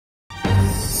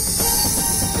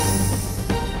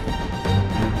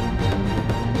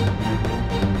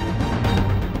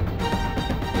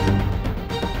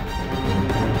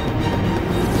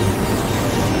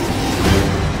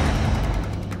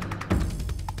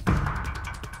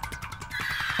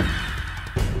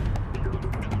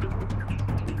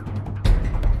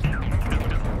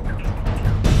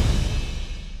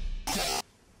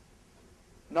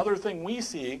Another thing we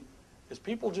see is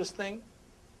people just think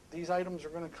these items are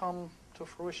going to come to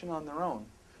fruition on their own.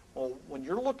 Well, when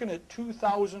you're looking at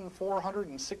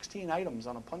 2,416 items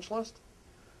on a punch list,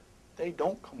 they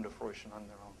don't come to fruition on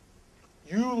their own.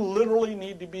 You literally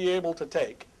need to be able to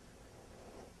take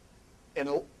and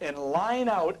line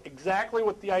out exactly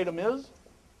what the item is,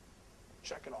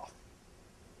 check it off.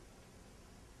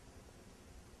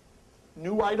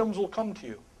 New items will come to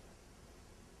you.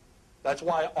 That's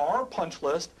why our punch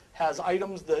list has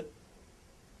items that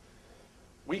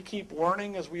we keep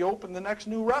learning as we open the next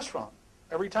new restaurant.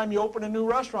 Every time you open a new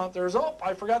restaurant, there's, oh,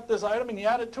 I forgot this item, and you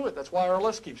add it to it. That's why our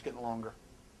list keeps getting longer.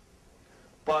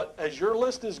 But as your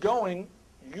list is going,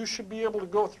 you should be able to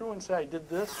go through and say, I did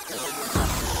this, and I did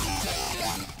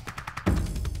that.